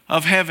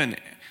of heaven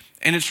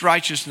and its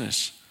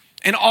righteousness,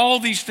 and all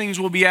these things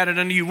will be added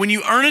unto you. When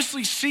you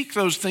earnestly seek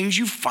those things,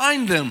 you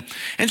find them.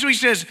 And so he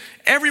says,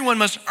 everyone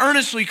must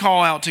earnestly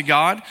call out to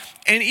God,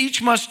 and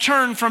each must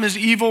turn from his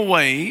evil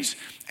ways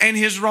and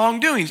his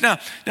wrongdoings. Now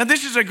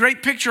this is a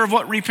great picture of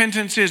what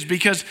repentance is,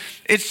 because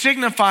it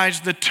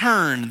signifies the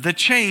turn, the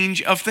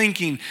change of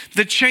thinking,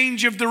 the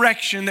change of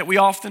direction that we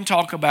often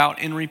talk about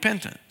in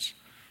repentance.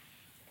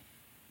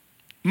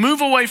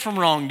 Move away from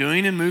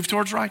wrongdoing and move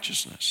towards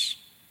righteousness.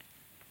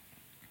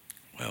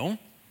 Well,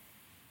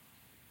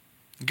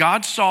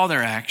 God saw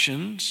their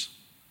actions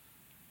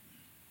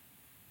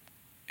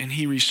and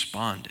he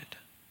responded.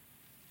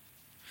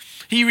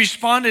 He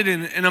responded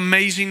in an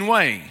amazing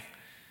way.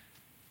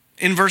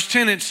 In verse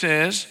 10 it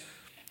says,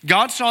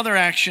 God saw their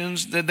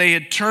actions, that they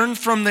had turned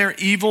from their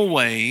evil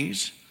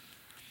ways,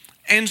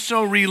 and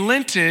so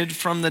relented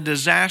from the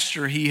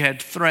disaster he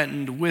had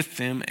threatened with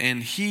them,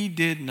 and he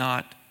did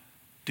not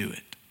do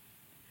it.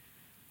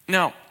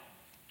 Now,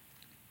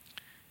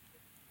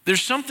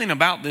 there's something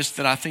about this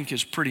that I think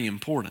is pretty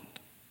important.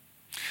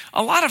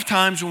 A lot of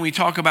times when we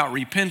talk about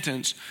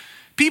repentance,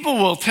 people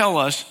will tell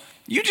us,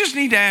 you just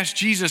need to ask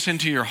Jesus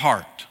into your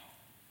heart.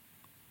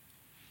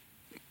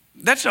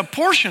 That's a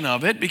portion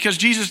of it because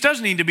Jesus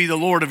does need to be the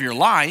Lord of your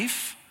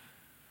life.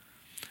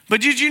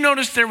 But did you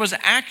notice there was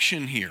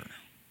action here?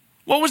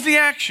 What was the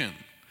action?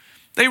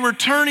 They were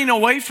turning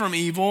away from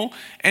evil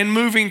and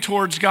moving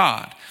towards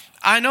God.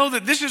 I know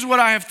that this is what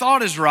I have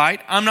thought is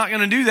right. I'm not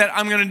going to do that.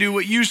 I'm going to do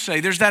what you say.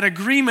 There's that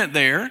agreement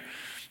there,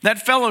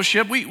 that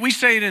fellowship. We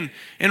say it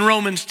in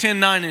Romans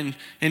 10:9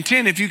 and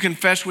 10. If you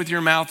confess with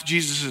your mouth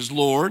Jesus is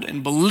Lord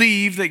and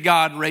believe that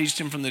God raised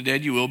him from the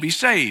dead, you will be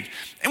saved.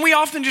 And we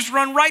often just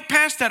run right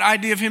past that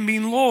idea of him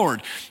being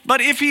Lord.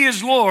 But if he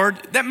is Lord,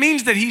 that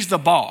means that he's the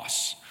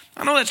boss.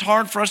 I know that's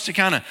hard for us to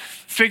kind of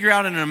figure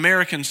out in an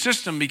American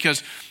system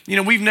because,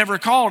 we've never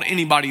called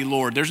anybody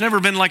Lord. There's never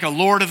been like a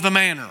Lord of the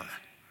Manor.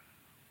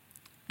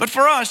 But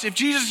for us, if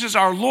Jesus is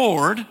our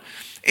Lord,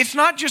 it's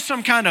not just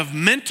some kind of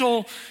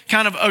mental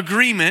kind of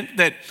agreement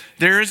that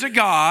there is a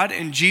God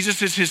and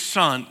Jesus is his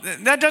son.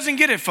 That doesn't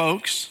get it,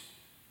 folks.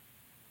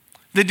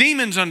 The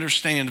demons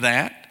understand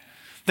that.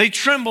 They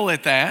tremble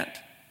at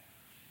that.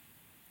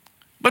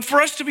 But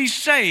for us to be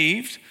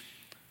saved,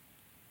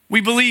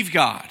 we believe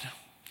God.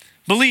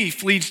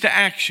 Belief leads to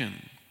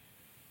action.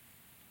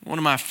 One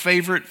of my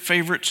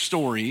favorite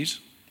stories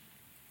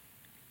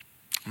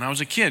when I was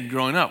a kid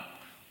growing up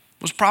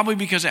was probably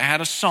because it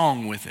had a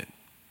song with it.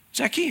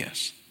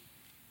 Zacchaeus.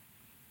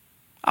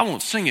 I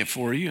won't sing it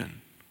for you and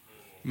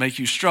make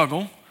you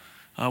struggle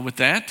with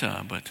that,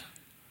 but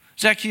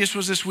Zacchaeus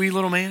was this wee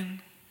little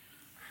man.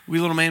 Wee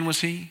little man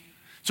was he.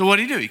 So what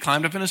did he do? He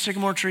climbed up in a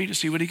sycamore tree to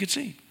see what he could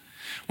see.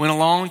 Went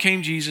along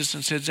came Jesus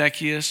and said,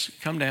 Zacchaeus,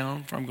 come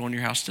down, for I'm going to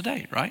your house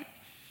today, right?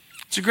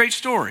 It's a great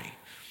story.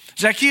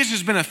 Zacchaeus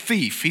has been a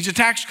thief. He's a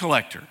tax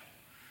collector.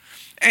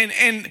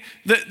 And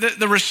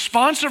the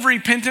response of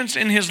repentance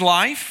in his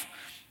life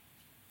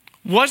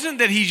wasn't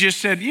that he just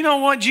said, you know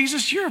what,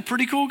 Jesus, you're a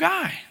pretty cool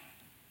guy.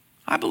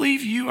 I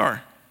believe you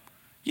are.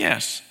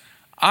 Yes,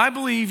 I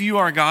believe you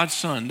are God's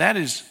son. That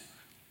is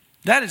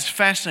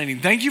fascinating.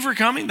 Thank you for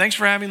coming. Thanks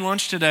for having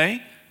lunch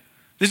today.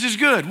 This is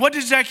good. What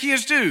did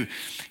Zacchaeus do?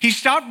 He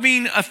stopped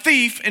being a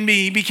thief and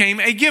he became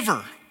a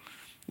giver.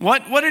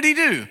 What did he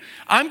do?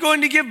 I'm going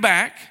to give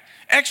back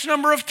X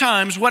number of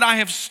times what I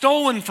have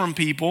stolen from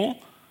people.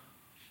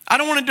 I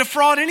don't want to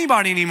defraud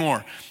anybody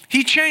anymore.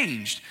 He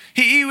changed.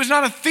 He was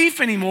not a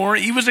thief anymore.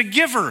 He was a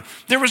giver.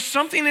 There was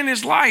something in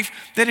his life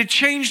that had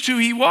changed who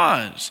he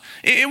was.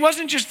 It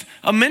wasn't just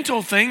a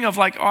mental thing of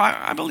like, oh,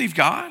 I believe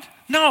God.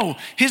 No,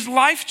 his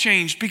life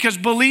changed because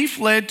belief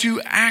led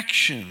to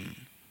action.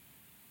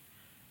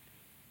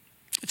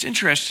 It's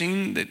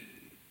interesting that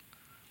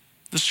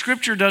the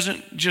scripture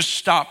doesn't just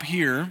stop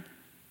here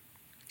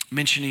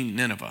mentioning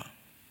Nineveh.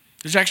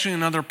 There's actually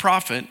another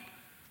prophet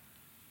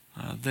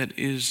that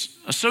is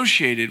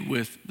associated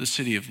with the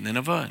city of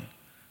Nineveh. And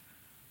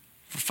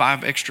for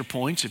 5 extra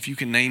points, if you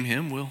can name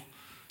him, we'll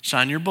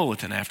sign your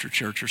bulletin after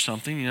church or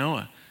something.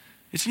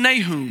 It's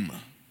Nahum.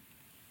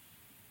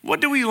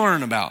 What do we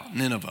learn about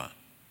Nineveh?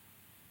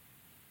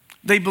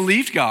 They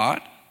believed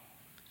God,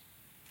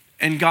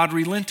 and God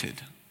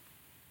relented.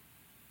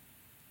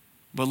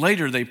 But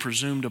later they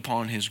presumed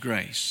upon his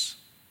grace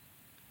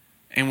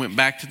and went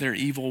back to their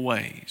evil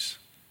ways,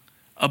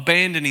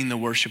 abandoning the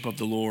worship of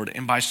the Lord.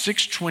 And by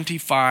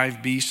 625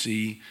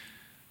 BC,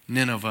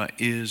 Nineveh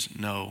is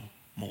no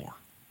more.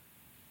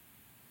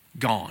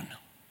 Gone.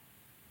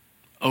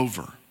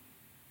 Over.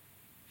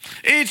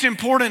 It's an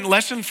important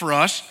lesson for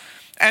us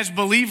as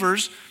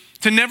believers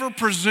to never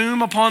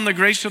presume upon the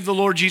grace of the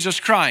Lord Jesus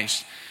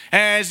Christ,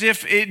 as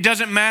if it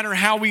doesn't matter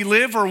how we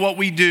live or what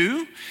we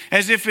do,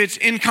 as if it's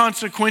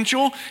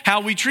inconsequential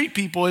how we treat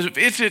people, as if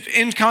it's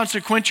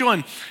inconsequential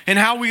and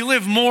how we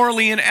live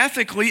morally and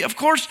ethically. Of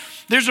course,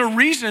 there's a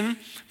reason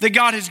that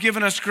God has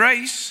given us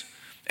grace,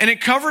 and it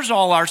covers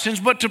all our sins,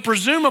 but to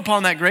presume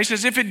upon that grace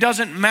as if it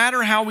doesn't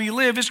matter how we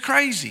live is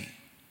crazy.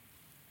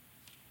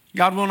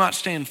 God will not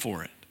stand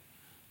for it.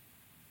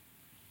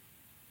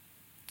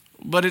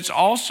 But it's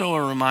also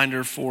a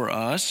reminder for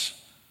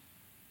us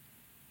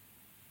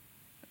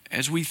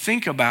as we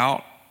think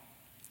about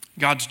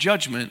God's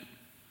judgment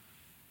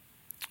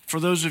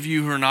for those of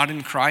you who are not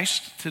in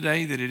Christ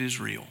today, that it is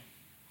real.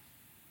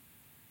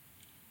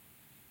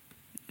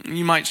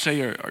 You might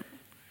say,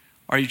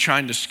 are you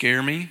trying to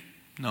scare me?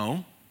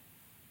 No,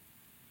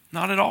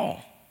 not at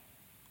all.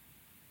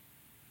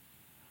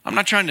 I'm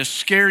not trying to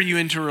scare you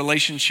into a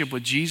relationship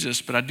with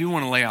Jesus, but I do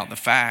want to lay out the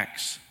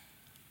facts.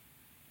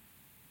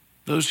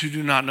 Those who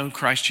do not know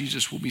Christ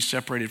Jesus will be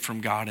separated from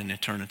God in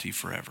eternity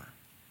forever.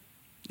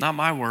 Not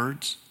my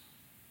words,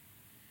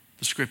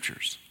 the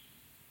scriptures.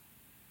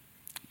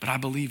 But I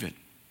believe it.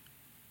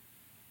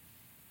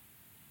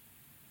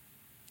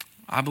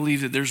 I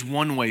believe that there's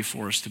one way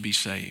for us to be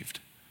saved.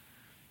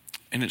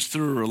 And it's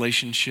through a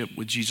relationship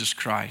with Jesus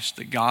Christ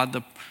that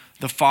God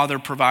the Father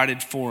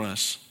provided for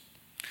us.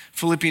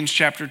 Philippians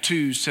chapter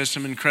 2 says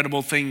some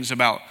incredible things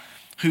about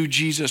who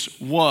Jesus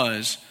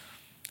was,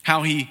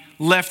 how he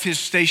left his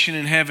station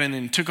in heaven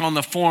and took on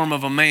the form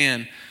of a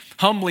man,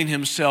 humbling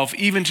himself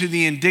even to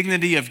the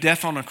indignity of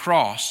death on a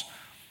cross,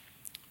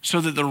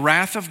 so that the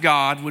wrath of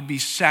God would be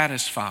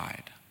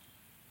satisfied.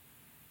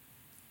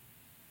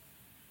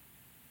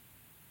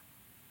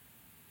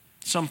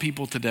 Some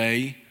people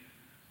today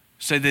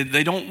say that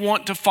they don't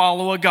want to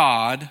follow a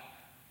God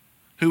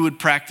who would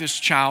practice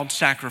child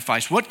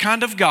sacrifice. What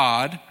kind of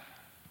God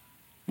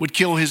would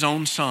kill his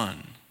own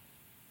son?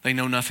 They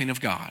know nothing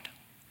of God.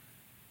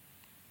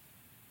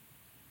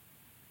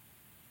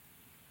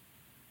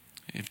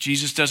 If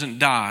Jesus doesn't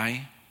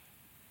die,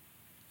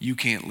 you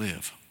can't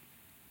live.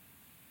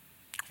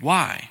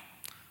 Why?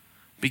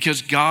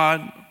 Because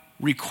God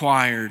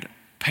required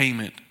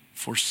payment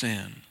for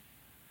sin.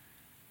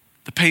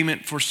 The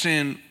payment for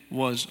sin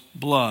was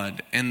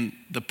blood, and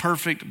the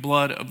perfect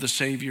blood of the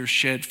Savior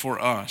shed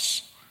for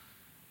us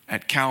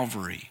at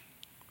Calvary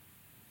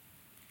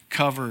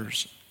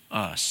covers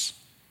us,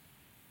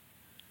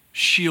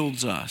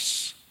 shields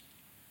us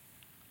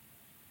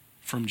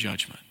from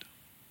judgment.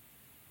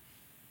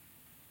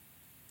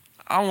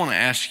 I want to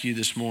ask you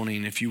this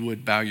morning, if you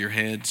would bow your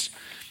heads.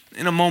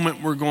 In a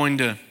moment, we're going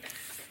to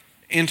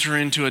enter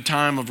into a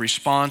time of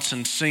response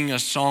and sing a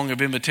song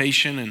of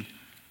invitation. And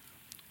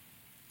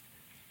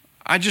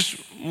I just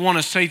want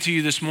to say to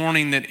you this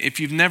morning that if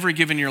you've never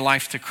given your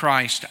life to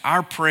Christ,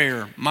 our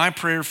prayer, my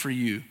prayer for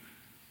you,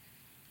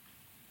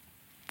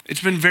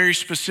 it's been very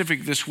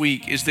specific this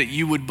week, is that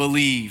you would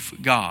believe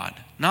God.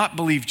 Not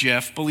believe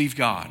Jeff, believe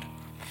God.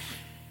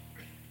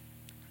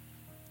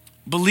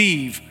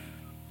 Believe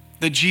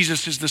that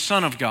Jesus is the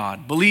Son of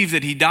God. Believe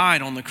that he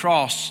died on the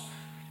cross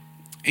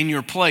in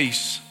your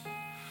place,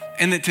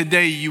 and that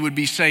today you would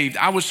be saved.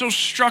 I was so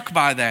struck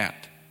by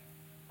that.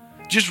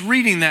 Just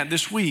reading that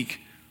this week.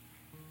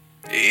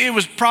 It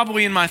was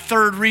probably in my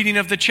third reading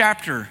of the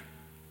chapter.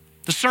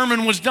 The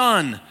sermon was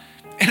done,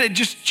 and it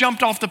just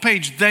jumped off the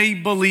page. They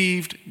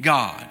believed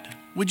God.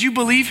 Would you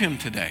believe him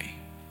today?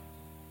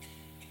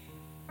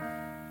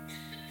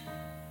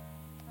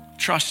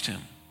 Trust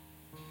him.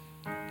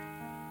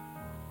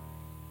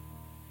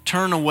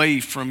 Turn away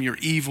from your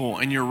evil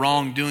and your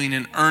wrongdoing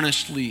and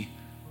earnestly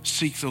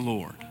seek the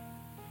Lord,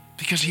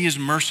 because he is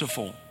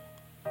merciful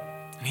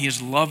and he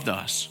has loved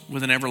us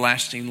with an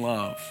everlasting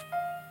love.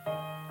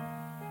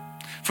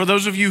 For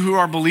those of you who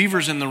are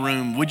believers in the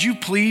room, would you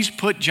please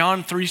put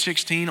John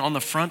 3:16 on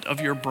the front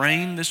of your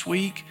brain this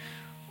week?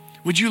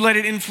 Would you let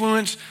it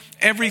influence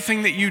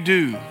everything that you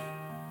do?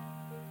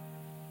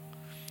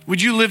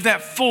 Would you live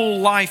that full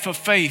life of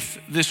faith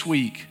this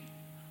week,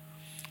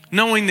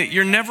 knowing that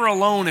you're never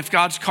alone if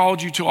God's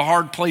called you to a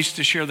hard place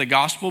to share the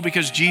gospel,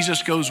 because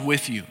Jesus goes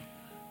with you?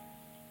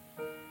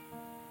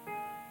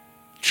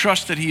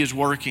 Trust that he is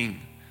working,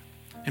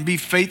 and be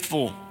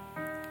faithful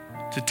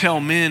to tell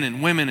men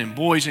and women and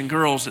boys and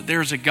girls that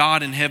there's a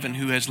God in heaven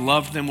who has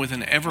loved them with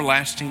an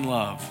everlasting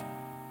love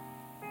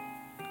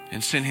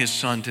and sent his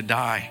Son to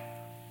die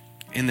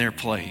in their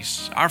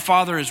place. Our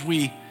Father, as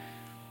we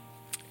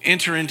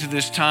enter into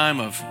this time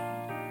of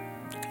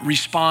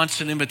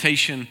response and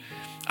invitation,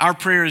 our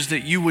prayer is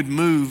that you would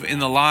move in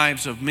the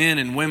lives of men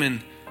and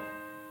women,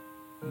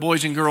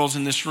 boys and girls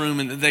in this room,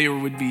 and that there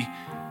would be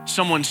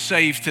someone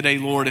saved today,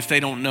 Lord, if they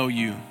don't know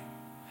you.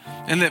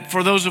 And that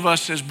for those of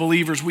us as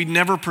believers, we'd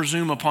never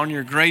presume upon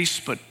your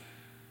grace, but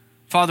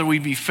Father,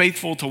 we'd be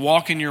faithful to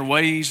walk in your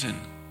ways. And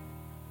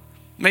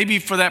maybe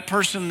for that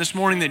person this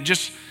morning that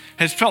just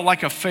has felt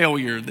like a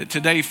failure, that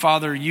today,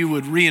 Father, you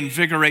would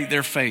reinvigorate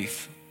their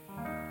faith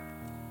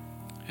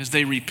as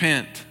they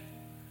repent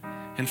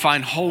and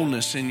find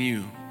wholeness in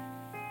you.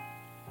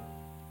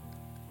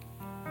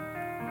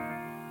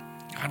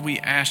 God, we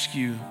ask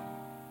you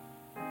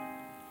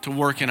to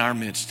work in our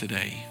midst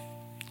today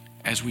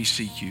as we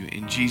seek you.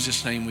 In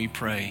Jesus' name we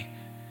pray.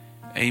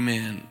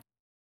 Amen.